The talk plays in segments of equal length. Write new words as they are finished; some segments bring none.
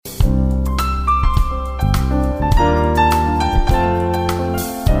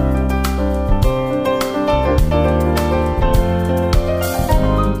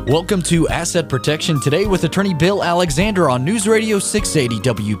Welcome to Asset Protection Today with attorney Bill Alexander on News Radio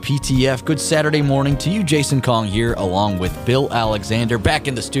 680 WPTF. Good Saturday morning to you. Jason Kong here along with Bill Alexander. Back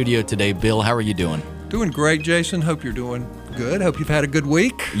in the studio today. Bill, how are you doing? Doing great, Jason. Hope you're doing good. Hope you've had a good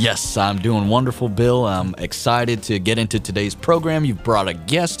week. Yes, I'm doing wonderful, Bill. I'm excited to get into today's program. You've brought a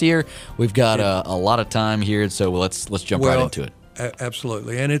guest here. We've got a lot of time here, so let's jump right into it.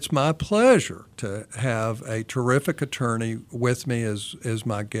 Absolutely. And it's my pleasure to have a terrific attorney with me as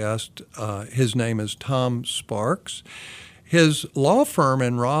my guest. His name is Tom Sparks. His law firm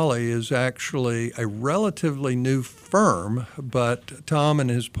in Raleigh is actually a relatively new firm, but Tom and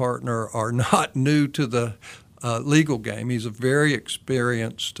his partner are not new to the legal game. He's a very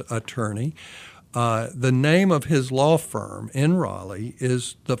experienced attorney. The name of his law firm in Raleigh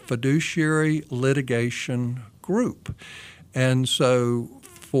is the Fiduciary Litigation Group. And so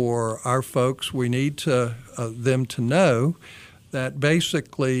for our folks, we need them to know that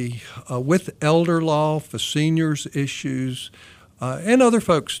basically with elder law, for seniors issues, and other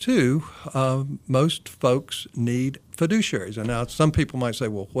folks too, most folks need fiduciaries. And now some people might say,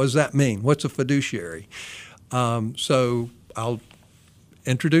 well, what does that mean? What's a fiduciary? So I'll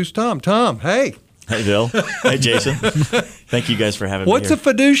introduce Tom. Tom, hey. Hey, Bill. Hey, Jason. Thank you guys for having me here. What's a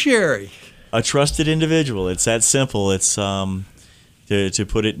fiduciary? A trusted individual. It's that simple. It's to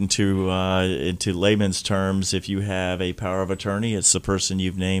put it into layman's terms. If you have a power of attorney, it's the person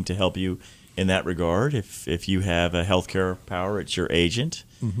you've named to help you in that regard. If you have a healthcare power, it's your agent.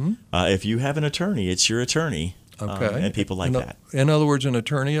 Mm-hmm. If you have an attorney, it's your attorney. Okay. And people like that. In other words, an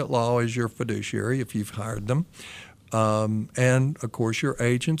attorney at law is your fiduciary if you've hired them. And, of course, your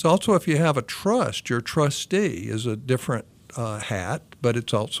agents. Also, if you have a trust, your trustee is a different hat, but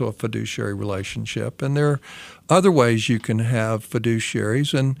it's also a fiduciary relationship. And there are other ways you can have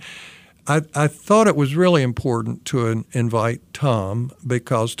fiduciaries. And I thought it was really important to invite Tom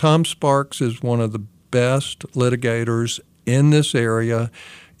because Tom Sparks is one of the best litigators in this area,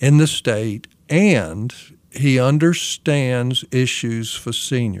 in the state, and he understands issues for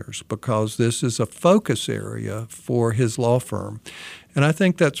seniors because this is a focus area for his law firm. And I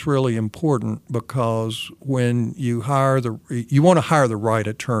think that's really important because when you you want to hire the right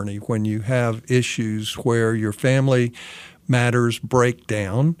attorney when you have issues where your family matters break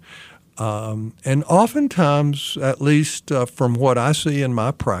down. And oftentimes, at least from what I see in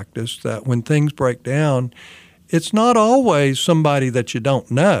my practice, that when things break down, it's not always somebody that you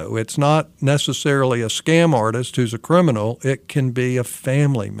don't know. It's not necessarily a scam artist who's a criminal. It can be a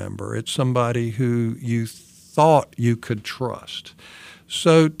family member. It's somebody who you thought you could trust.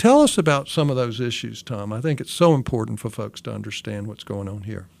 So tell us about some of those issues, Tom. I think it's so important for folks to understand what's going on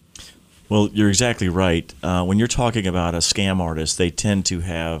here. Well, you're exactly right. When you're talking about a scam artist, they tend to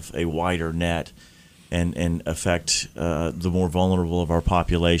have a wider net and affect the more vulnerable of our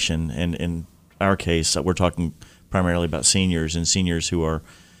population. And in our case, we're talking primarily about seniors and seniors who are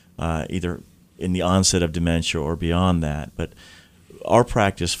either in the onset of dementia or beyond that. But our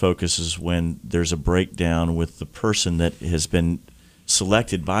practice focuses when there's a breakdown with the person that has been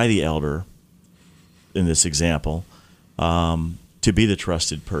selected by the elder, in this example, to be the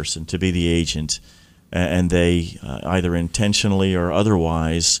trusted person, to be the agent, and they either intentionally or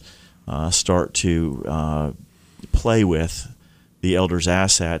otherwise start to play with the elder's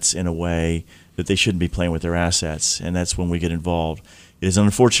assets in a way that they shouldn't be playing with their assets, and that's when we get involved. It is an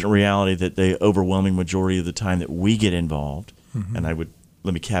unfortunate reality that the overwhelming majority of the time that we get involved, mm-hmm. and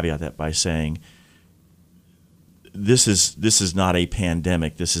let me caveat that by saying this is not a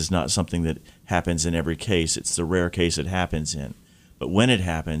pandemic. This is not something that happens in every case. It's the rare case it happens in. But when it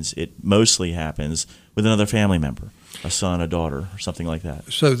happens, it mostly happens with another family member, a son, a daughter, or something like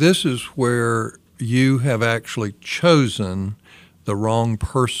that. So this is where you have actually chosen the wrong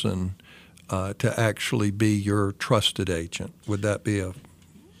person to actually be your trusted agent. Would that be a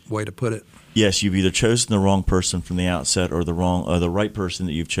way to put it? Yes, you've either chosen the wrong person from the outset, or the right person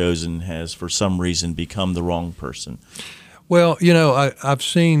that you've chosen has, for some reason, become the wrong person. Well, I've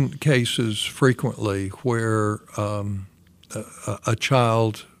seen cases frequently where a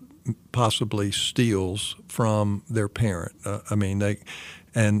child possibly steals from their parent.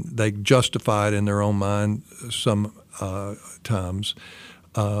 They justify it in their own mind some times,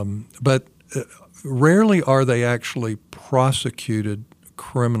 but rarely are they actually prosecuted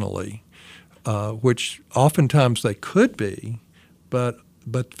criminally. Which oftentimes they could be, but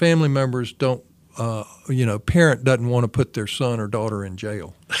family members don't. Parent doesn't want to put their son or daughter in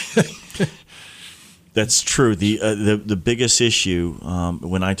jail. That's true. The biggest issue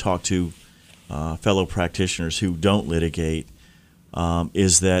when I talk to fellow practitioners who don't litigate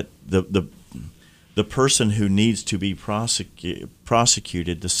is that the person who needs to be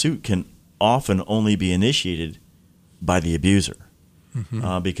prosecuted, the suit can often only be initiated by the abuser.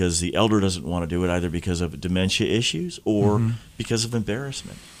 Because the elder doesn't want to do it, either because of dementia issues or because of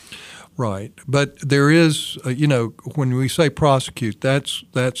embarrassment. Right. But there is, when we say prosecute, that's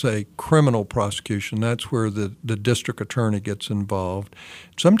a criminal prosecution. That's where the district attorney gets involved.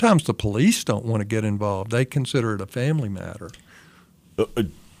 Sometimes the police don't want to get involved. They consider it a family matter.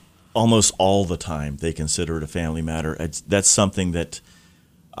 Almost all the time they consider it a family matter. That's something that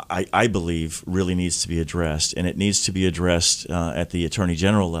I believe really needs to be addressed, and it needs to be addressed at the Attorney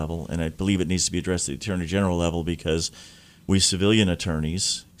General level, and I believe it needs to be addressed at the Attorney General level because we civilian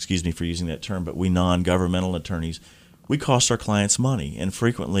attorneys, excuse me for using that term, but we non-governmental attorneys, we cost our clients money, and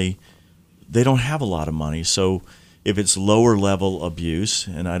frequently they don't have a lot of money. So if it's lower level abuse,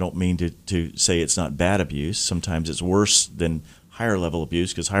 and I don't mean to say it's not bad abuse, sometimes it's worse than higher level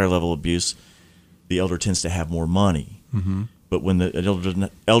abuse, because higher level abuse, the elder tends to have more money. But when the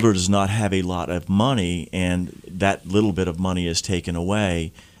elder does not have a lot of money and that little bit of money is taken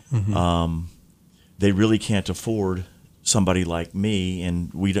away, they really can't afford somebody like me,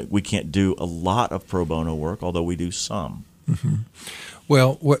 and we can't do a lot of pro bono work, although we do some.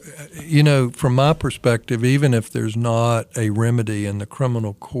 Well, from my perspective, even if there's not a remedy in the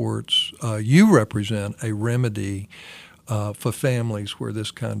criminal courts, you represent a remedy for families where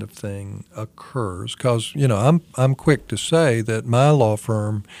this kind of thing occurs. Because, I'm quick to say that my law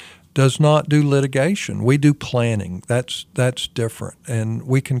firm does not do litigation. We do planning. That's different. And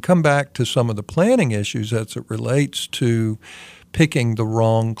we can come back to some of the planning issues as it relates to picking the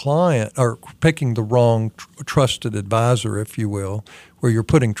wrong client or picking the wrong trusted advisor, if you will, where you're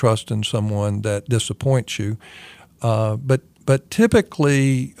putting trust in someone that disappoints you. But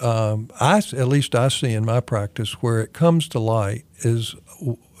typically, at least I see in my practice, where it comes to light is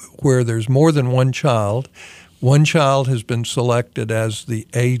where there's more than one child. One child has been selected as the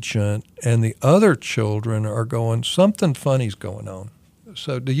agent, and the other children are going, something funny's going on.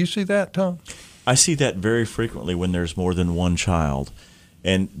 So do you see that, Tom? I see that very frequently when there's more than one child.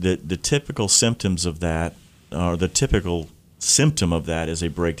 And the typical symptoms of that, or the typical symptom of that, is a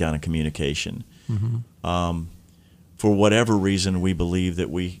breakdown in communication. For whatever reason, we believe that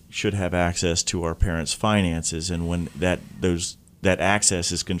we should have access to our parents' finances, and when that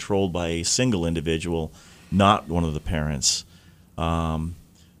access is controlled by a single individual, not one of the parents,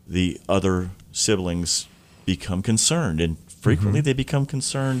 the other siblings become concerned, and frequently they become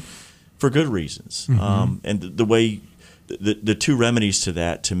concerned for good reasons. And the two remedies to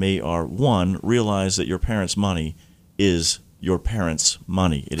that, to me, are: one, realize that your parents' money is your parents'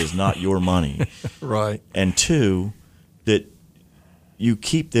 money; it is not your money. Right. And two, that you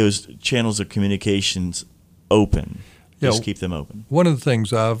keep those channels of communications open. Just keep them open. One of the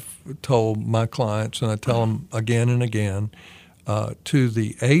things I've told my clients, and I tell them again and again, to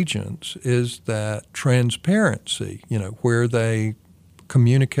the agents, is that transparency, where they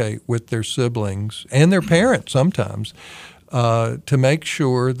communicate with their siblings and their parents sometimes, to make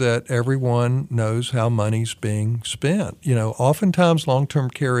sure that everyone knows how money's being spent. Oftentimes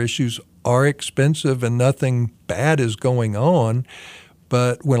long-term care issues are expensive and nothing bad is going on,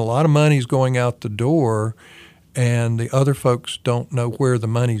 but when a lot of money's going out the door and the other folks don't know where the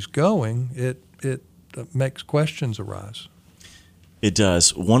money's going, it makes questions arise. It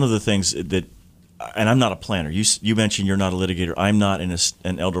does. One of the things that, and I'm not a planner. You mentioned you're not a litigator. I'm not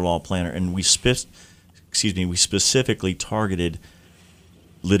an elder law planner, and we specifically targeted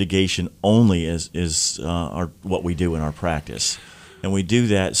litigation only as what we do in our practice. And we do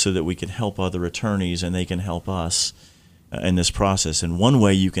that so that we can help other attorneys and they can help us in this process. And one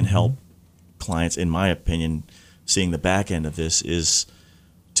way you can help clients, in my opinion, seeing the back end of this, is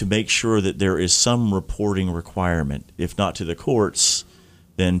to make sure that there is some reporting requirement, if not to the courts,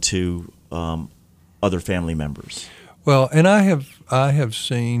 then to other family members. Well, and I have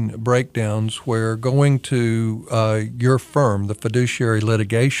seen breakdowns where going to your firm, the Fiduciary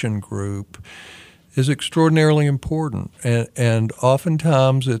Litigation Group, is extraordinarily important, and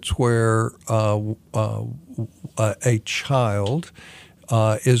oftentimes it's where a child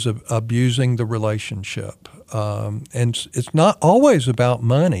is abusing the relationship, and it's not always about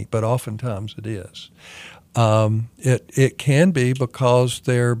money, but oftentimes it is. It can be because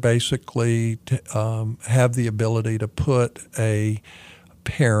they're basically have the ability to put a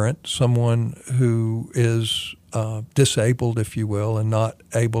parent, someone who is disabled, if you will, and not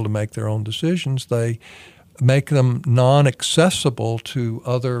able to make their own decisions. They make them non-accessible to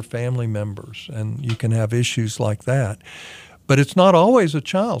other family members, and you can have issues like that. But it's not always a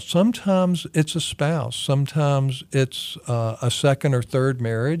child. Sometimes it's a spouse. Sometimes it's a second or third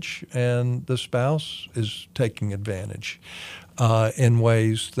marriage, and the spouse is taking advantage in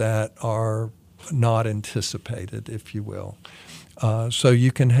ways that are not anticipated, if you will. So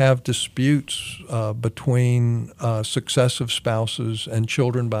you can have disputes between successive spouses and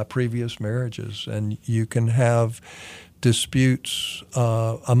children by previous marriages, and you can have disputes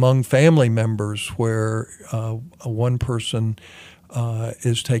among family members where one person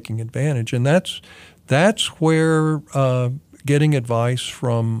is taking advantage, and that's where getting advice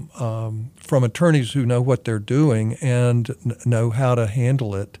from attorneys who know what they're doing and know how to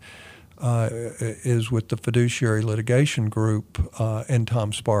handle it is with the Fiduciary Litigation Group and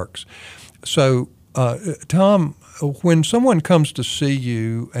Tom Sparks. So, Tom, when someone comes to see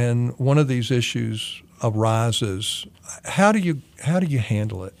you and one of these issues arises, how do you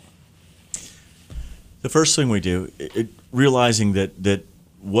handle it? The first thing we do, realizing that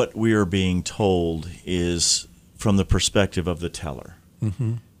what we are being told is from the perspective of the teller.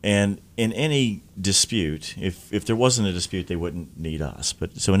 Mm-hmm. And in any dispute, if there wasn't a dispute, they wouldn't need us.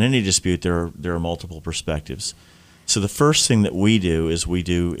 But so in any dispute, there are multiple perspectives. So the first thing that we do is we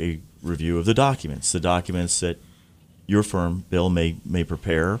do a review of the documents that your firm, Bill, may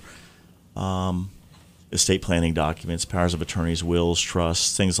prepare, estate planning documents, powers of attorneys, wills,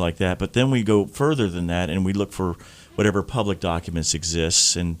 trusts, things like that. But then we go further than that, and we look for whatever public documents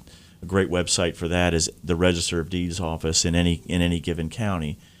exists. And a great website for that is the Register of Deeds office in any given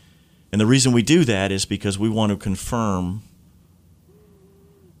county. And the reason we do that is because we want to confirm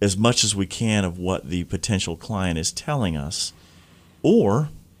as much as we can of what the potential client is telling us, or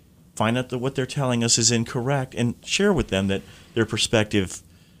find out that what they're telling us is incorrect and share with them that their perspective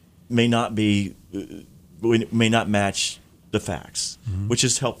may not match the facts, mm-hmm. which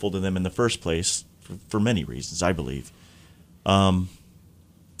is helpful to them in the first place for many reasons, I believe. But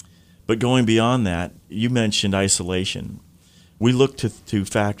going beyond that, you mentioned isolation. We look to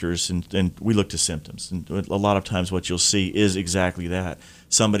factors and we look to symptoms. And a lot of times what you'll see is exactly that.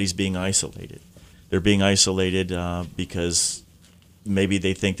 Somebody's being isolated. They're being isolated because maybe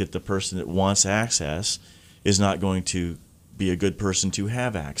they think that the person that wants access is not going to be a good person to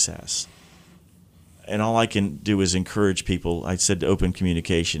have access. And all I can do is encourage people, I said open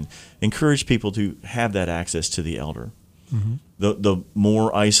communication, encourage people to have that access to the elder. Mm-hmm. The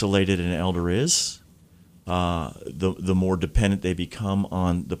more isolated an elder is, the more dependent they become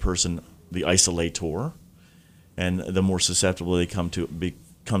on the person, the isolator, and the more susceptible they come to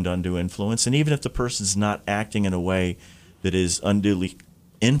undue influence. And even if the person's not acting in a way that is unduly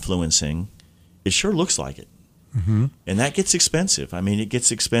influencing, it sure looks like it. Mm-hmm. And that gets expensive. I mean, it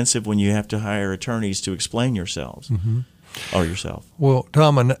gets expensive when you have to hire attorneys to explain yourselves. Mm-hmm. Or yourself. Well,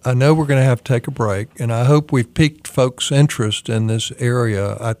 Tom, I know we're going to have to take a break, and I hope we've piqued folks' interest in this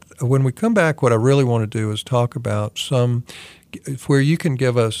area. When we come back, what I really want to do is talk about where you can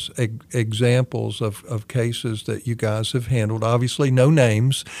give us examples of cases that you guys have handled. Obviously, no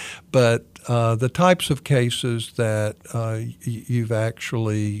names, but the types of cases that you've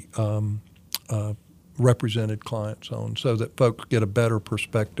actually represented clients on, so that folks get a better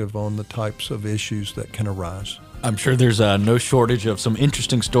perspective on the types of issues that can arise. I'm sure there's no shortage of some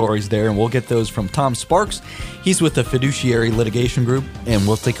interesting stories there, and we'll get those from Tom Sparks. He's with the Fiduciary Litigation Group, and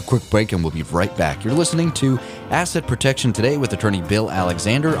we'll take a quick break, and we'll be right back. You're listening to Asset Protection Today with attorney Bill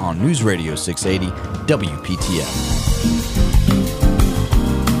Alexander on News Radio 680 WPTF.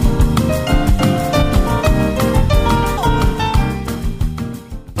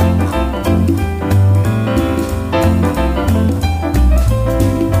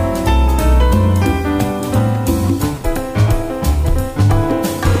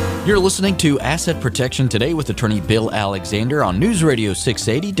 You're listening to Asset Protection Today with attorney Bill Alexander on News Radio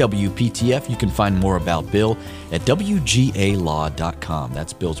 680 WPTF. You can find more about Bill at WGAlaw.com.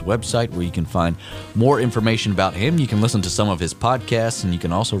 That's Bill's website where you can find more information about him. You can listen to some of his podcasts, and you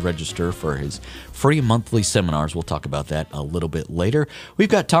can also register for his free monthly seminars. We'll talk about that a little bit later. We've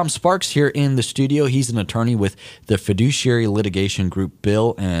got Tom Sparks here in the studio. He's an attorney with the Fiduciary Litigation Group,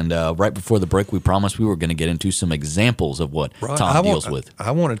 Bill. And right before the break, we promised we were going to get into some examples of what Tom deals with.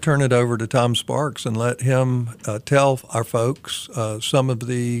 I want to turn it over to Tom Sparks and let him tell our folks some of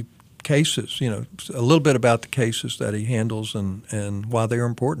the cases, a little bit about the cases that he handles and why they're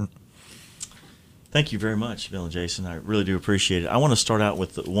important. Thank you very much, Bill and Jason. I really do appreciate it. I want to start out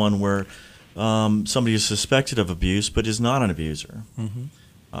with the one where somebody is suspected of abuse but is not an abuser.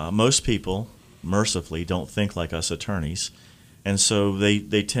 Mm-hmm. Most people, mercifully, don't think like us attorneys, and so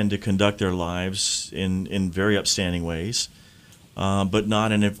they tend to conduct their lives in very upstanding ways, but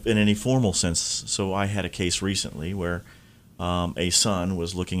not in any formal sense. So I had a case recently where a son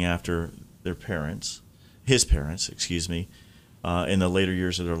was looking after his parents, in the later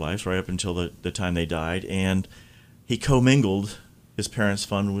years of their lives, right up until the time they died, and he commingled his parents'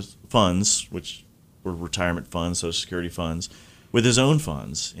 funds, which were retirement funds, Social Security funds, with his own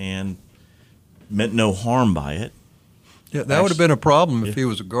funds, and meant no harm by it. Yeah, that would have been a problem if he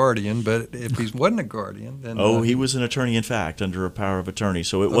was a guardian, but if he wasn't a guardian, then... he was an attorney, in fact, under a power of attorney,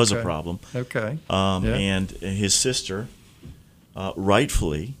 so it was a problem. Okay. And his sister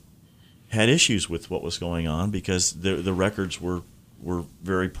rightfully had issues with what was going on because the records were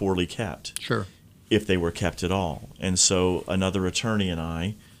very poorly kept. Sure. If they were kept at all. And so another attorney and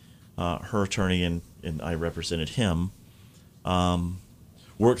I, her attorney and I represented him,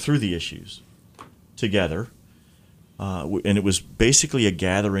 worked through the issues together. And it was basically a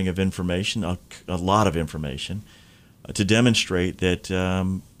gathering of information, a lot of information, to demonstrate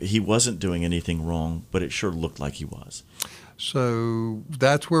that he wasn't doing anything wrong, but it sure looked like he was. So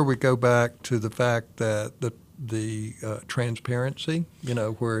that's where we go back to the fact that the transparency,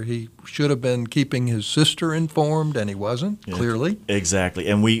 where he should have been keeping his sister informed and he wasn't, clearly. Exactly.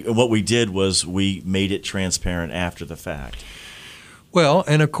 And what we did was we made it transparent after the fact. Well,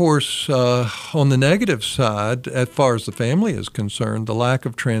 and of course, on the negative side, as far as the family is concerned, the lack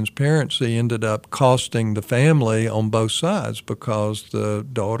of transparency ended up costing the family on both sides because the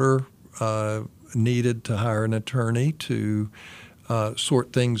daughter needed to hire an attorney to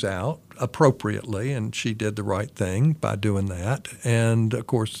sort things out appropriately, and she did the right thing by doing that. And, of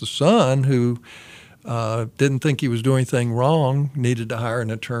course, the son, who didn't think he was doing anything wrong, needed to hire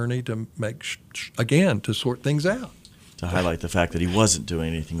an attorney to to sort things out. To highlight the fact that he wasn't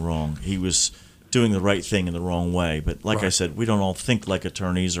doing anything wrong. He was doing the right thing in the wrong way. But like I said, we don't all think like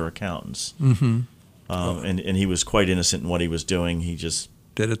attorneys or accountants. Mm-hmm. And he was quite innocent in what he was doing. He just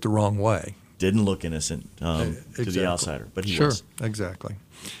did it the wrong way. Didn't look innocent to the outsider, but he was. Sure, exactly.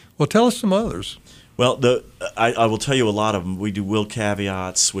 Well, tell us some others. Well, I will tell you a lot of them. We do will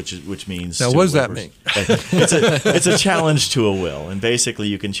caveats, which means... Now, what does that mean? It's a challenge to a will. And basically,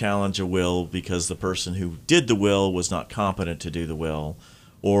 you can challenge a will because the person who did the will was not competent to do the will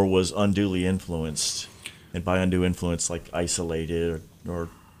or was unduly influenced. And by undue influence, like isolated or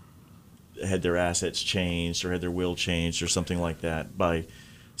had their assets changed or had their will changed or something like that by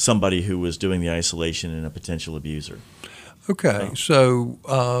somebody who was doing the isolation and a potential abuser. Okay, so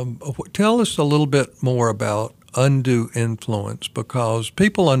tell us a little bit more about undue influence, because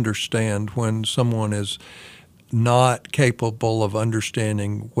people understand when someone is not capable of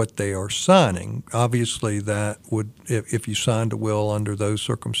understanding what they are signing. Obviously, that would, if you signed a will under those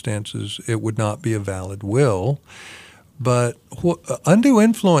circumstances, it would not be a valid will. But undue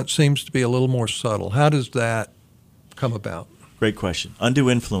influence seems to be a little more subtle. How does that come about? Great question. Undue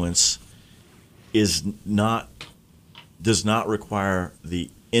influence does not require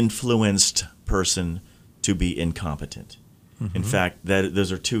the influenced person to be incompetent. Mm-hmm. In fact,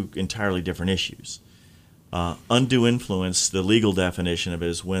 those are two entirely different issues. Undue influence, the legal definition of it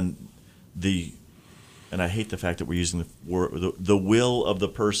is when and I hate the fact that we're using the word, the will of the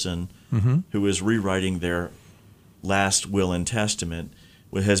person who is rewriting their last will and testament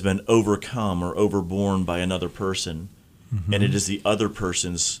has been overcome or overborne by another person, and it is the other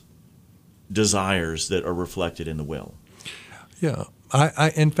person's desires that are reflected in the will. Yeah,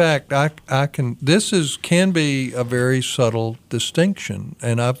 in fact, I can. This can be a very subtle distinction,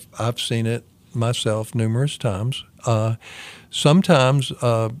 and I've seen it myself numerous times. Sometimes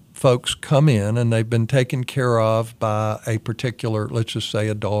folks come in and they've been taken care of by a particular, let's just say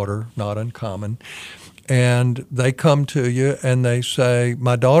a daughter, not uncommon, and they come to you and they say,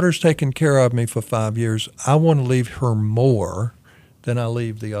 "My daughter's taken care of me for 5 years. I want to leave her more than I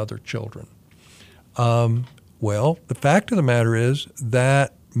leave the other children." Well, the fact of the matter is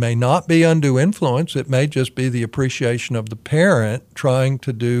that may not be undue influence. It may just be the appreciation of the parent trying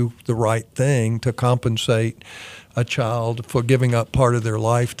to do the right thing to compensate a child for giving up part of their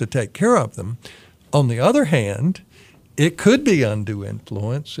life to take care of them. On the other hand, it could be undue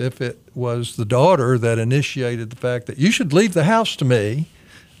influence if it was the daughter that initiated the fact that you should leave the house to me,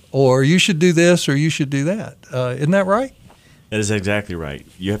 or you should do this, or you should do that. Isn't that right? That is exactly right.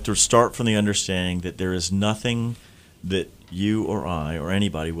 You have to start from the understanding that there is nothing that you or I or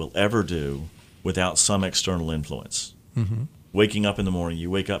anybody will ever do without some external influence. Mm-hmm. Waking up in the morning, you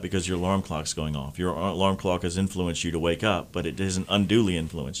wake up because your alarm clock's going off. Your alarm clock has influenced you to wake up, but it hasn't unduly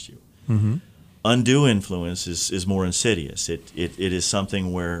influenced you. Mm-hmm. Undue influence is more insidious. It is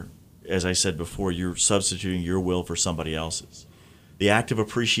something where, as I said before, you're substituting your will for somebody else's. The act of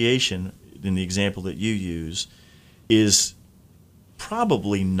appreciation, in the example that you use, is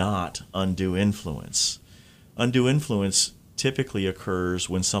probably not undue influence. Undue influence typically occurs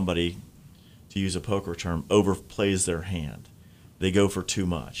when somebody, to use a poker term, overplays their hand. They go for too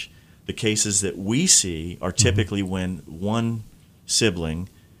much. The cases that we see are typically when one sibling,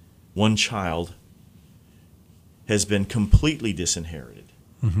 one child, has been completely disinherited.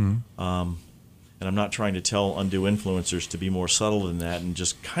 And I'm not trying to tell undue influencers to be more subtle than that and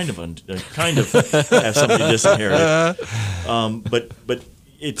just kind of have somebody disinherited. But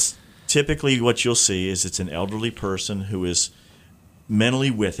it's typically what you'll see is it's an elderly person who is mentally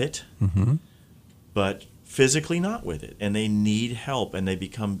with it, but physically not with it, and they need help, and they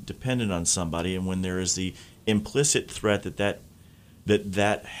become dependent on somebody. And when there is the implicit threat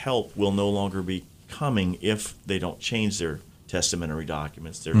that help will no longer be coming if they don't change their testamentary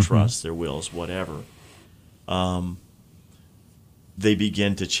documents, their trusts, their wills, whatever, they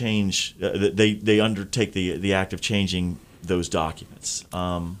begin to change. They undertake the act of changing those documents.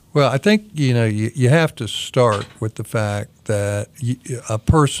 Well, I think you have to start with the fact that a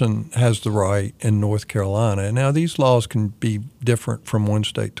person has the right in North Carolina. And now these laws can be different from one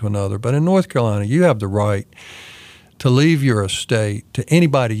state to another, but in North Carolina, you have the right to leave your estate to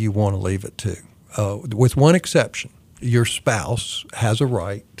anybody you want to leave it to, with one exception. Your spouse has a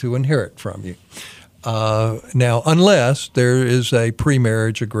right to inherit from you. Now, unless there is a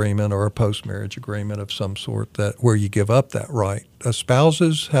pre-marriage agreement or a post-marriage agreement of some sort where you give up that right,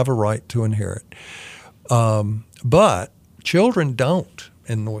 spouses have a right to inherit. But children don't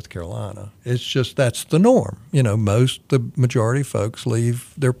in North Carolina. It's just that's the norm. The majority of folks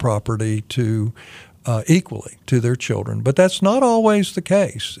leave their property to equally to their children. But that's not always the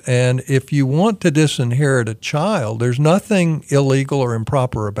case. And if you want to disinherit a child, there's nothing illegal or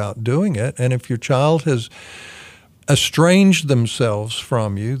improper about doing it. And if your child has estranged themselves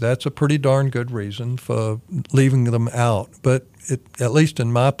from you, that's a pretty darn good reason for leaving them out. But at least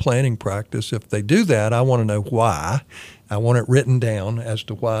in my planning practice, if they do that, I want to know why. I want it written down as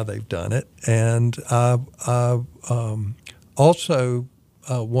to why they've done it. And I also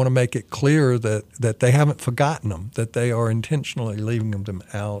want to make it clear that they haven't forgotten them, that they are intentionally leaving them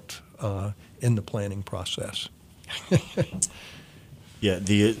out in the planning process. Yeah,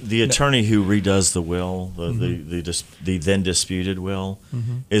 the attorney who redoes the will, the then disputed will,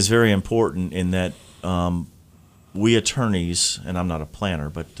 is very important in that we attorneys, and I'm not a planner,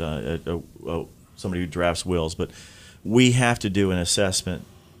 but somebody who drafts wills, but we have to do an assessment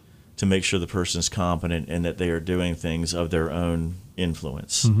to make sure the person is competent and that they are doing things of their own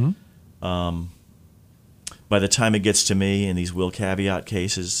influence. By the time it gets to me in these will caveat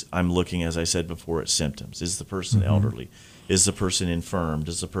cases, I'm looking, as I said before, at symptoms. Is the person elderly? Is the person infirm?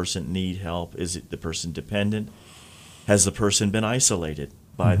 Does the person need help? Is the person dependent? Has the person been isolated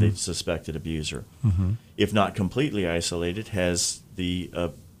by the suspected abuser? If not completely isolated, has the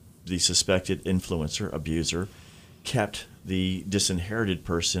suspected influencer, abuser, kept the disinherited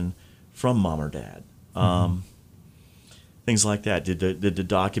person from mom or dad? Things like that. Did the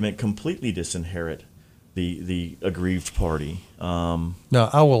document completely disinherit the aggrieved party? Now,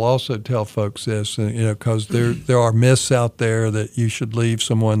 I will also tell folks this, because there are myths out there that you should leave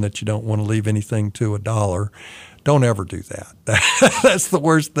someone that you don't want to leave anything to $1. Don't ever do that. That's the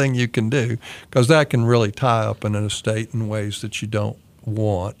worst thing you can do, because that can really tie up an estate in ways that you don't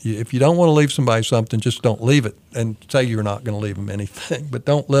want. If you don't want to leave somebody something, just don't leave it and say you're not going to leave them anything. But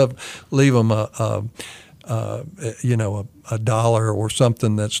don't leave them a $1 or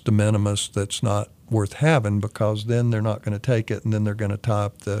something that's de minimis, that's not worth having, because then they're not going to take it, and then they're going to tie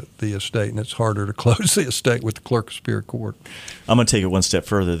up the estate, and it's harder to close the estate with the clerk of superior court. I'm going to take it one step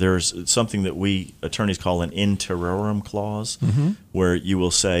further. There's something that we attorneys call an in terrorem clause, where you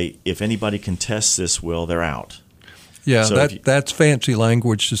will say, if anybody contests this will, they're out. Yeah, so that's fancy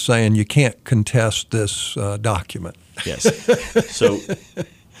language to saying you can't contest this document. Yes. So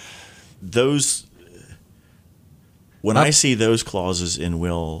when I see those clauses in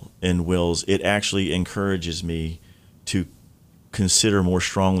wills, it actually encourages me to consider more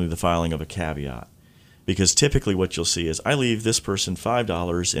strongly the filing of a caveat. Because typically what you'll see is, I leave this person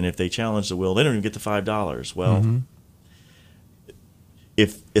 $5, and if they challenge the will, they don't even get the $5. Well,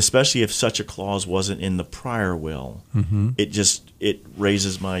 especially if such a clause wasn't in the prior will, it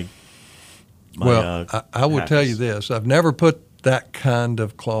raises my I will tell you this. I've never put that kind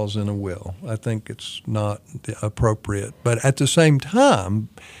of clause in a will. I think it's not appropriate. But at the same time,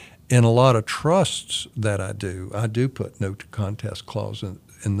 in a lot of trusts that I do put no contest clause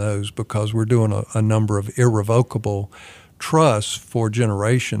in those, because we're doing a number of irrevocable trusts for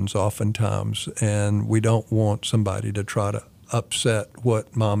generations oftentimes, and we don't want somebody to try to upset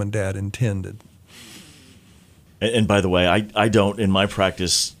what mom and dad intended. And by the way, I don't, in my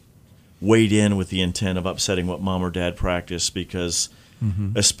practice, weighed in with the intent of upsetting what mom or dad practiced, because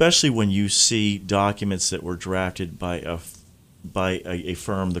especially when you see documents that were drafted by a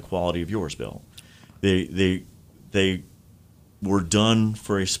firm the quality of yours, Bill, they were done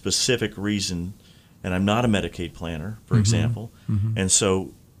for a specific reason. And I'm not a Medicaid planner, for example, and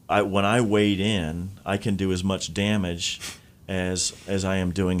so when I wade in, I can do as much damage as I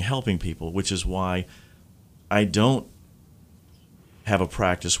am doing helping people, which is why I don't have a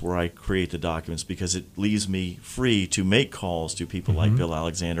practice where I create the documents, because it leaves me free to make calls to people like Bill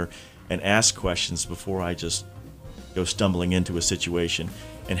Alexander and ask questions before I just go stumbling into a situation,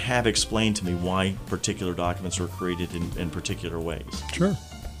 and have explained to me why particular documents were created in particular ways. Sure.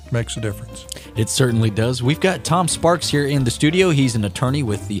 Makes a difference. It certainly does. We've got Tom Sparks here in the studio. He's an attorney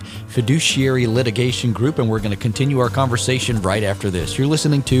with the Fiduciary Litigation Group, and we're going to continue our conversation right after this. You're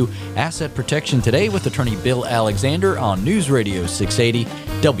listening to Asset Protection Today with attorney Bill Alexander on News Radio 680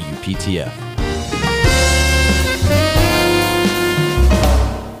 WPTF.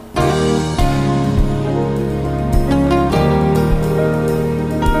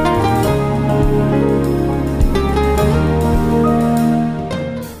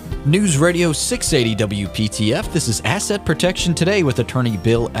 News Radio 680 WPTF. This is Asset Protection Today with attorney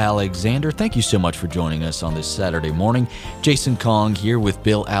Bill Alexander. Thank you so much for joining us on this Saturday morning. Jason Kong here with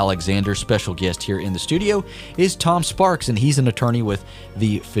Bill Alexander. Special guest here in the studio is Tom Sparks, and he's an attorney with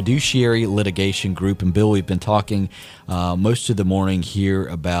the Fiduciary Litigation Group. And Bill, we've been talking most of the morning here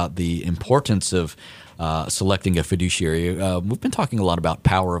about the importance of selecting a fiduciary. We've been talking a lot about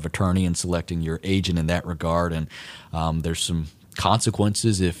power of attorney and selecting your agent in that regard, and there's some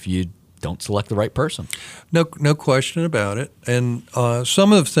consequences if you don't select the right person. No question about it. And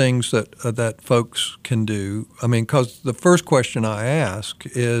some of the things that folks can do, I mean, because the first question I ask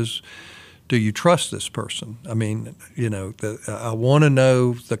is, do you trust this person? I mean, I want to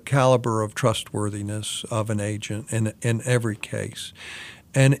know the caliber of trustworthiness of an agent in every case.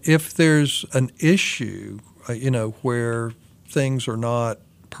 And if there's an issue, where things are not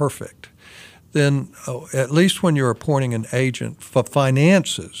perfect, then at least when you're appointing an agent for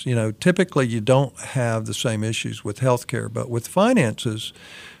finances, typically you don't have the same issues with healthcare, but with finances,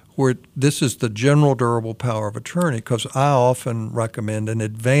 where this is the general durable power of attorney, because I often recommend an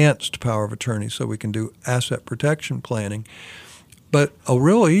advanced power of attorney so we can do asset protection planning. But a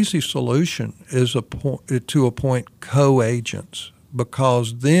real easy solution is to appoint co-agents,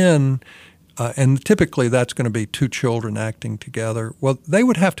 because then and typically that's going to be two children acting together. Well, they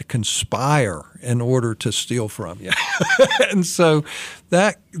would have to conspire in order to steal from you. And so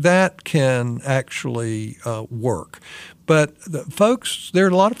that can actually work. But there are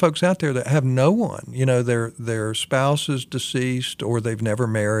a lot of folks out there that have no one. Their spouse is deceased, or they've never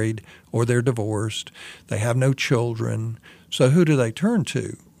married, or they're divorced. They have no children. So who do they turn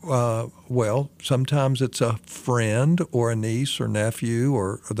to? Well, sometimes it's a friend or a niece or nephew,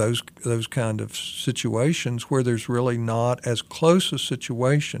 or those kind of situations where there's really not as close a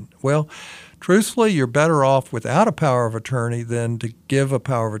situation. Well, truthfully, you're better off without a power of attorney than to give a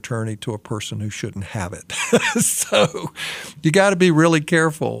power of attorney to a person who shouldn't have it. So you got to be really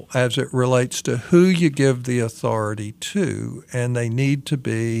careful as it relates to who you give the authority to, and they need to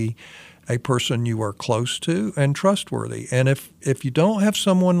be a person you are close to and trustworthy. And if you don't have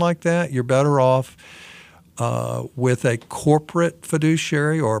someone like that, you're better off with a corporate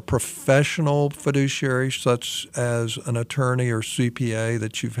fiduciary or a professional fiduciary, such as an attorney or CPA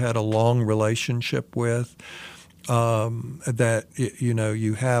that you've had a long relationship with, that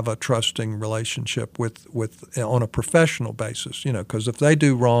you have a trusting relationship with on a professional basis. Because if they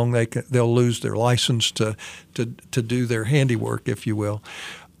do wrong, they'll lose their license to do their handiwork, if you will.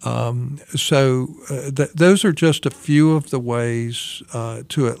 Those are just a few of the ways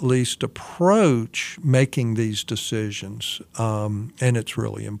to at least approach making these decisions, and it's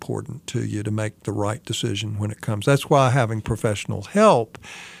really important to you to make the right decision when it comes. That's why having professional help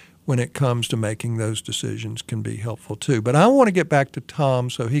when it comes to making those decisions can be helpful too. But I want to get back to Tom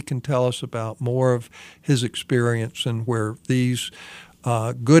so he can tell us about more of his experience and where these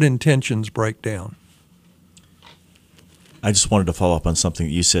good intentions break down. I just wanted to follow up on something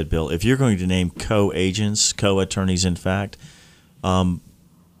that you said, Bill. If you're going to name co-agents, co-attorneys, in fact,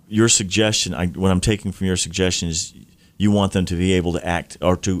 your suggestion, what I'm taking from your suggestion is you want them to be able to act,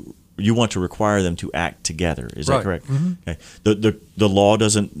 or you want to require them to act together. Is that correct? Mm-hmm. Okay. The law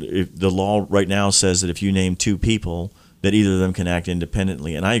doesn't. The law right now says that if you name two people, that either of them can act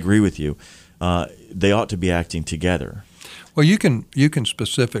independently, and I agree with you. They ought to be acting together. Well, you can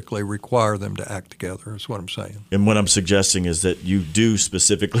specifically require them to act together, is what I'm saying. And what I'm suggesting is that you do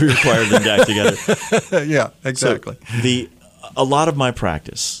specifically require them to act together. Yeah, exactly. So a lot of my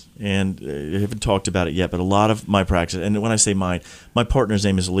practice and I haven't talked about it yet, but a lot of my practice, and when I say mine, my partner's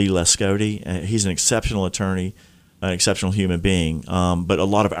name is Lee Lescoti. He's an exceptional attorney, an exceptional human being, but a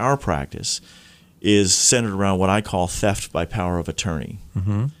lot of our practice is centered around what I call theft by power of attorney.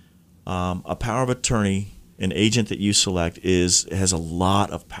 Mm-hmm. A power of attorney, an agent that you select, has a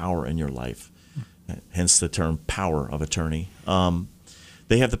lot of power in your life, hence the term power of attorney.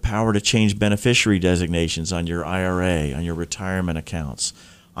 They have the power to change beneficiary designations on your IRA, on your retirement accounts,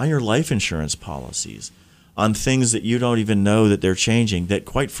 on your life insurance policies, on things that you don't even know that they're changing, that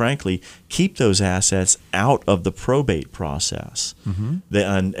quite frankly keep those assets out of the probate process. Mm-hmm.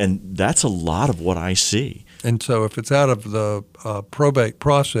 And that's a lot of what I see. And so if it's out of the probate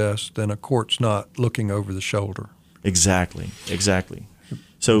process, then a court's not looking over the shoulder. Exactly.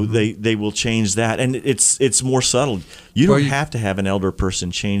 So they will change that, and it's more subtle. You don't have to have an elder person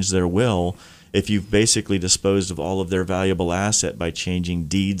change their will if you've basically disposed of all of their valuable asset by changing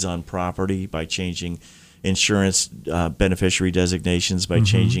deeds on property, by changing insurance beneficiary designations, by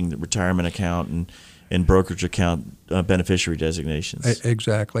changing the retirement account and brokerage account beneficiary designations.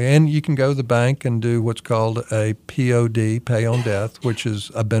 Exactly. And you can go to the bank and do what's called a POD, pay on death, which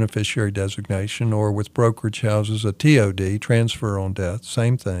is a beneficiary designation, or with brokerage houses, a TOD, transfer on death.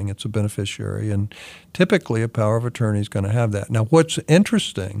 Same thing. It's a beneficiary. And typically a power of attorney is going to have that. Now, what's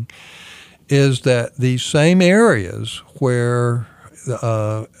interesting is that these same areas where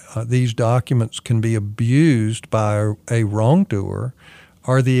these documents can be abused by a wrongdoer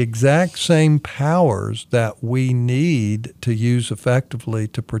are the exact same powers that we need to use effectively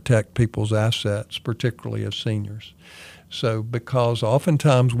to protect people's assets, particularly as seniors. So because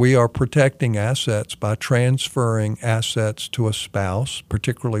oftentimes we are protecting assets by transferring assets to a spouse,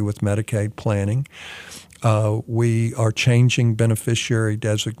 particularly with Medicaid planning. We are changing beneficiary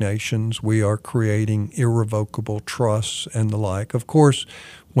designations. We are creating irrevocable trusts and the like. Of course,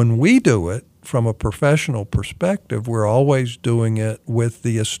 when we do it, from a professional perspective, we're always doing it with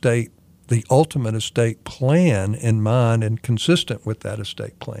the estate, the ultimate estate plan in mind and consistent with that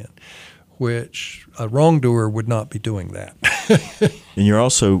estate plan, which a wrongdoer would not be doing that. And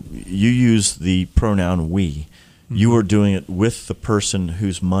you use the pronoun we. You are doing it with the person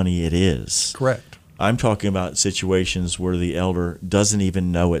whose money it is. Correct. I'm talking about situations where the elder doesn't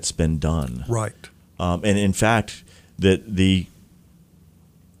even know it's been done. Right. And in fact, the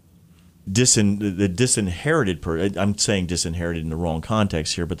disinherited person, I'm saying disinherited in the wrong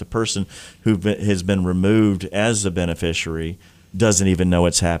context here, but the person who has been removed as the beneficiary doesn't even know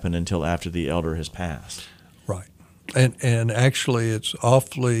it's happened until after the elder has passed. Right. And actually it's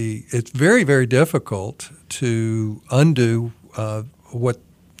very, very difficult to undo what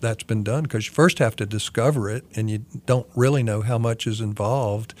that's been done, because you first have to discover it, and you don't really know how much is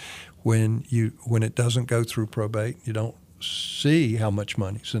involved when it doesn't go through probate. You don't see how much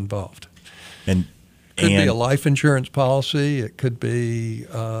money's involved. It could be a life insurance policy. It could be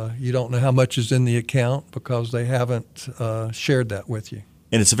you don't know how much is in the account because they haven't shared that with you.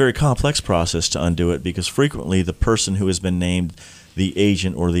 And it's a very complex process to undo it, because frequently the person who has been named the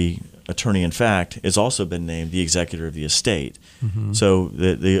agent or the attorney in fact has also been named the executor of the estate. Mm-hmm. So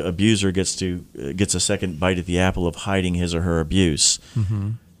the abuser gets a second bite at the apple of hiding his or her abuse.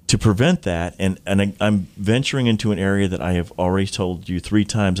 Mm-hmm. To prevent that, and I'm venturing into an area that I have already told you 3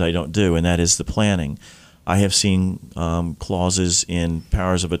 times I don't do, and that is the planning. I have seen clauses in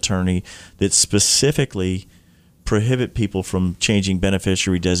powers of attorney that specifically prohibit people from changing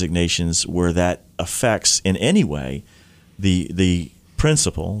beneficiary designations where that affects in any way the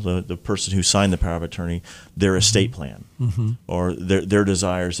principal, the person who signed the power of attorney, their estate plan, or their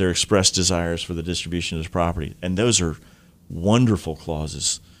desires, their expressed desires for the distribution of his property. And those are wonderful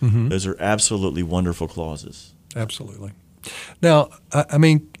clauses. Mm-hmm. Those are absolutely wonderful clauses. Absolutely. Now, I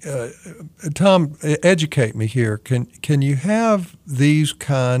mean, Tom, educate me here. Can you have these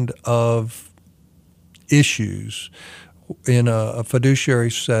kind of issues in a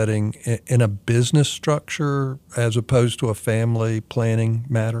fiduciary setting in a business structure as opposed to a family planning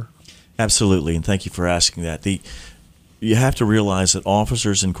matter? Absolutely, and thank you for asking that. You have to realize that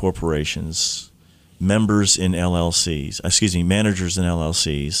officers in corporations, members in LLCs, managers in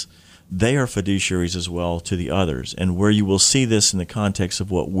LLCs, they are fiduciaries as well to the others. And where you will see this in the context of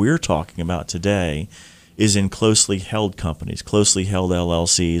what we're talking about today is in closely held companies, closely held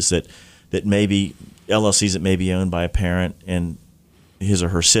LLCs that may be owned by a parent and his or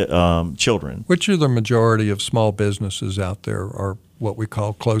her children. Which are the majority of small businesses out there are what we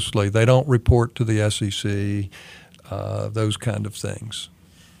call closely. They don't report to the SEC, those kind of things.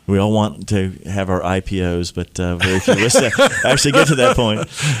 We all want to have our IPOs, but very few of us actually get to that point.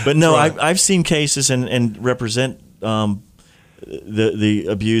 But no, right. I've seen cases and represent the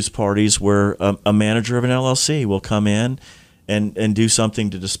abused parties where a manager of an LLC will come in and do something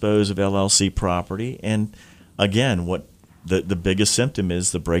to dispose of LLC property. And again, what the biggest symptom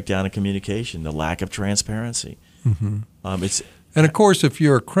is the breakdown of communication, the lack of transparency. And of course, if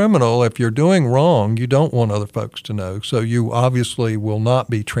you're a criminal, if you're doing wrong, you don't want other folks to know. So you obviously will not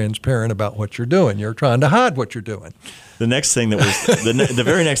be transparent about what you're doing. You're trying to hide what you're doing. The next thing that was the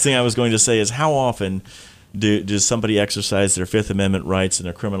very next thing I was going to say is, how often does somebody exercise their Fifth Amendment rights in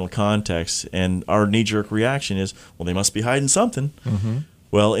a criminal context? And our knee-jerk reaction is, well, they must be hiding something.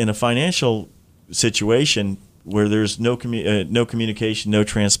 Well, in a financial situation where there's no communication, no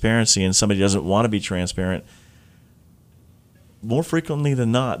transparency, and somebody doesn't want to be transparent, more frequently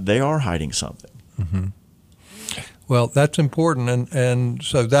than not, they are hiding something. Well, that's important, and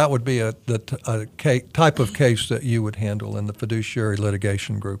so that would be a type of case that you would handle in the fiduciary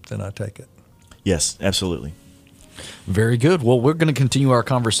litigation group, then I take it. Yes, absolutely. Very good. Well, we're going to continue our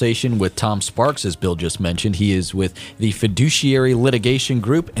conversation with Tom Sparks, as Bill just mentioned. He is with the Fiduciary Litigation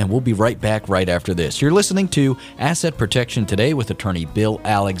Group, and we'll be right back right after this. You're listening to Asset Protection Today with attorney Bill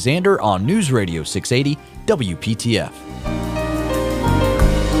Alexander on News Radio 680 WPTF.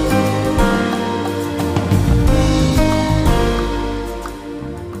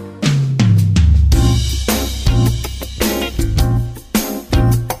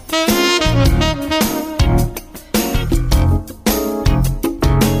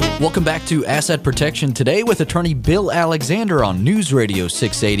 Welcome back to Asset Protection Today with attorney Bill Alexander on News Radio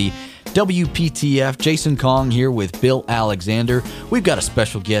 680 WPTF. Jason Kong here with Bill Alexander. We've got a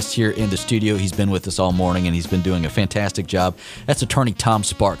special guest here in the studio. He's been with us all morning, and he's been doing a fantastic job. That's attorney Tom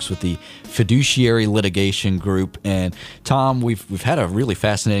Sparks with the Fiduciary Litigation Group. And Tom, we've had a really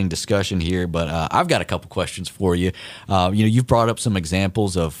fascinating discussion here, but I've got a couple questions for you. You've brought up some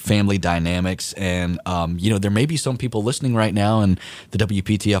examples of family dynamics, and there may be some people listening right now in the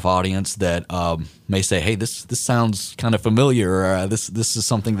WPTF audience that may say, "Hey, this sounds kind of familiar. Or, this is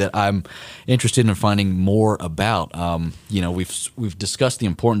something that I'm interested in finding more about." We've discussed the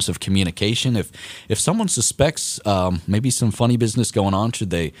importance of communication. If someone suspects maybe some funny business going on, should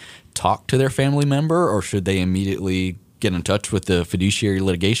they talk to their family member, or should they immediately get in touch with the Fiduciary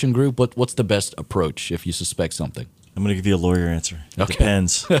Litigation Group? What's the best approach if you suspect something? I'm going to give you a lawyer answer. It Okay.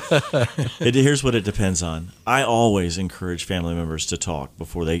 depends. Here's what it depends on. I always encourage family members to talk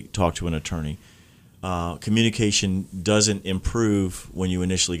before they talk to an attorney. Communication doesn't improve when you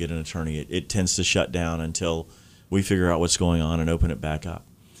initially get an attorney. It tends to shut down until we figure out what's going on and open it back up.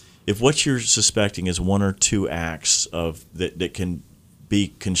 If what you're suspecting is one or two acts that can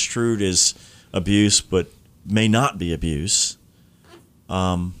be construed as abuse but may not be abuse,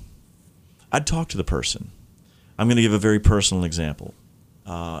 I'd talk to the person. I'm going to give a very personal example.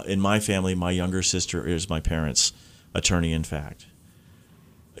 In my family, my younger sister is my parents' attorney, in fact.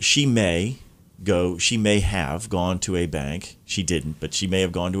 She may have gone to a bank. She didn't, but she may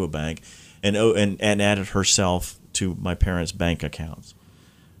have gone to a bank and added herself to my parents' bank accounts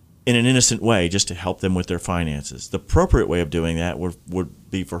in an innocent way, just to help them with their finances. The appropriate way of doing that would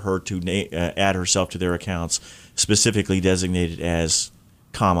be for her to add herself to their accounts, specifically designated as,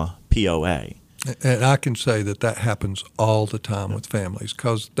 POA. And I can say that happens all the time with families,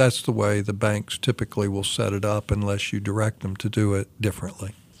 because that's the way the banks typically will set it up unless you direct them to do it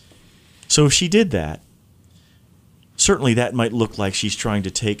differently. So if she did that, certainly that might look like she's trying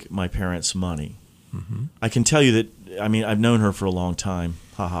to take my parents' money. I can tell you that, I've known her for a long time.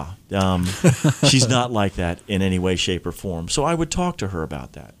 She's not like that in any way, shape, or form. So I would talk to her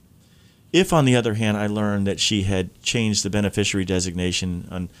about that. If, on the other hand, I learned that she had changed the beneficiary designation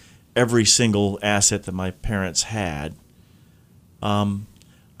on every single asset that my parents had,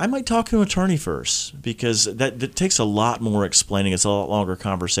 I might talk to an attorney first, because that takes a lot more explaining. It's a lot longer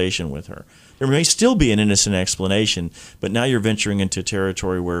conversation with her. There may still be an innocent explanation, but now you're venturing into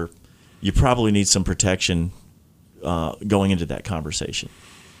territory where you probably need some protection going into that conversation.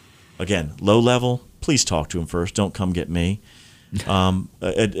 Again, low level, please talk to him first. Don't come get me.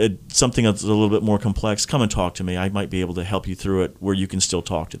 Something that's a little bit more complex, come and talk to me. I might be able to help you through it where you can still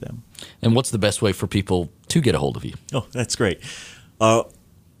talk to them. And what's the best way for people to get a hold of you? Oh, that's great. I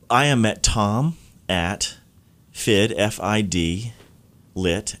am at Tom at FID, F-I-D,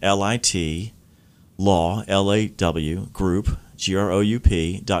 lit, L-I-T, law, L-A-W, group,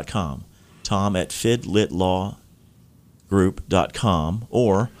 Group.com. Tom at fidlitlawgroup.com,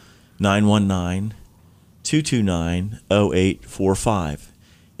 or 919-229-0845.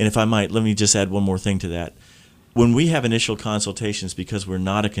 And if I might, let me just add one more thing to that. When we have initial consultations, because we're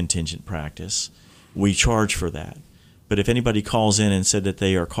not a contingent practice, we charge for that. But if anybody calls in and said that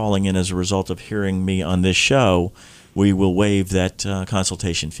they are calling in as a result of hearing me on this show, we will waive that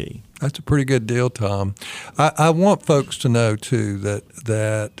consultation fee. That's a pretty good deal, Tom. I want folks to know, too,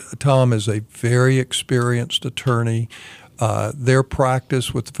 that Tom is a very experienced attorney. Their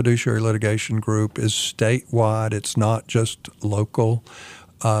practice with the Fiduciary Litigation Group is statewide. It's not just local.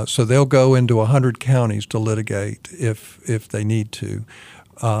 So they'll go into 100 counties to litigate if they need to.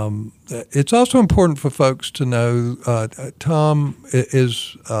 It's also important for folks to know Tom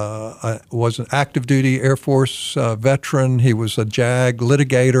was an active duty Air Force veteran. He was a JAG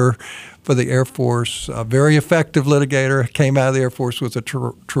litigator for the Air Force, a very effective litigator, came out of the Air Force with a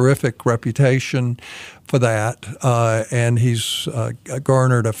terrific reputation for that, and he's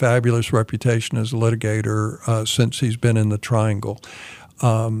garnered a fabulous reputation as a litigator since he's been in the Triangle.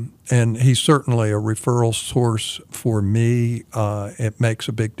 And he's certainly a referral source for me. It makes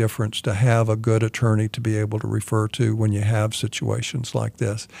a big difference to have a good attorney to be able to refer to when you have situations like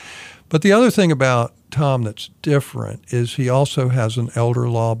this. But the other thing about Tom that's different is he also has an elder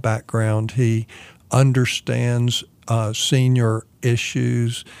law background. He understands senior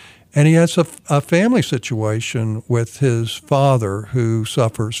issues. And he has a family situation with his father who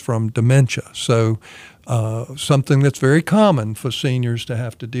suffers from dementia. So something that's very common for seniors to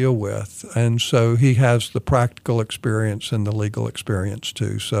have to deal with. And so he has the practical experience and the legal experience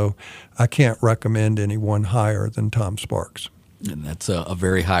too. So I can't recommend anyone higher than Tom Sparks. And that's a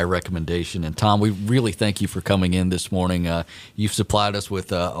very high recommendation. And Tom, we really thank you for coming in this morning. You've supplied us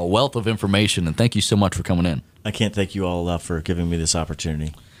with a wealth of information, and thank you so much for coming in. I can't thank you all enough for giving me this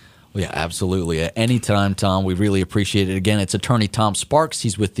opportunity. Well, yeah, absolutely. At any time, Tom, we really appreciate it. Again, it's attorney Tom Sparks.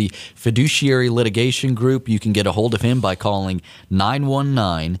 He's with the Fiduciary Litigation Group. You can get a hold of him by calling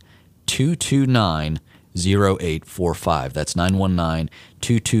 919-229-0845. That's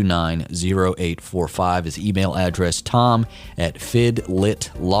 919-229-0845. His email address,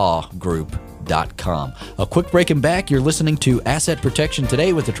 tom@fidlitlawgroup.com. A quick break and back. You're listening to Asset Protection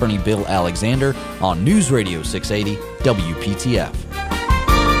Today with attorney Bill Alexander on News Radio 680 WPTF.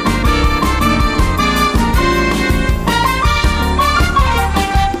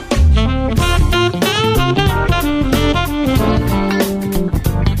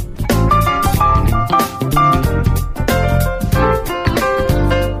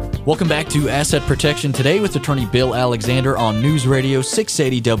 Welcome back to Asset Protection Today with attorney Bill Alexander on News Radio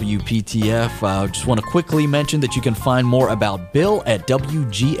 680 WPTF. I just want to quickly mention that you can find more about Bill at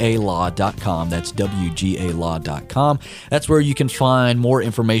WGAlaw.com. That's WGAlaw.com. That's where you can find more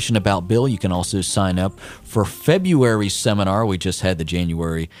information about Bill. You can also sign up for February's seminar. We just had the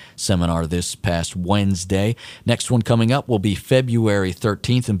January seminar this past Wednesday. Next one coming up will be February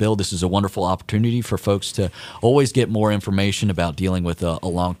 13th. And Bill, this is a wonderful opportunity for folks to always get more information about dealing with a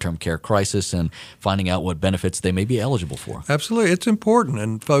long-term care crisis and finding out what benefits they may be eligible for. Absolutely. It's important.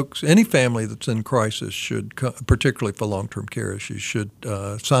 And folks, any family that's in crisis should, particularly for long-term care issues, should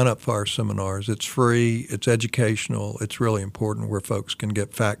sign up for our seminars. It's free. It's educational. It's really important where folks can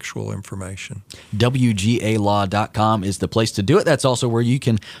get factual information. WGAlaw.com is the place to do it. That's also where you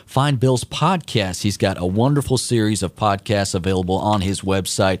can find Bill's podcast. He's got a wonderful series of podcasts available on his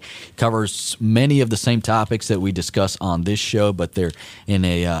website. Covers many of the same topics that we discuss on this show, but they're in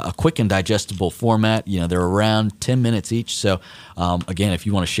a quick and digestible format. You know, they're around 10 minutes each. So, again, if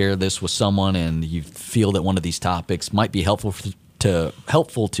you want to share this with someone and you feel that one of these topics might be helpful to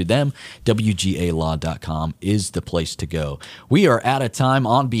them, WGAlaw.com is the place to go. We are out of time.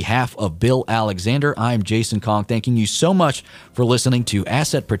 On behalf of Bill Alexander, I'm Jason Kong, thanking you so much for listening to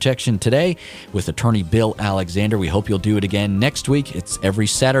Asset Protection Today with attorney Bill Alexander. We hope you'll do it again next week. It's every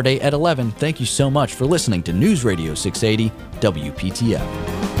Saturday at 11. Thank you so much for listening to News Radio 680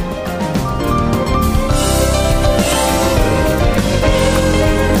 WPTF.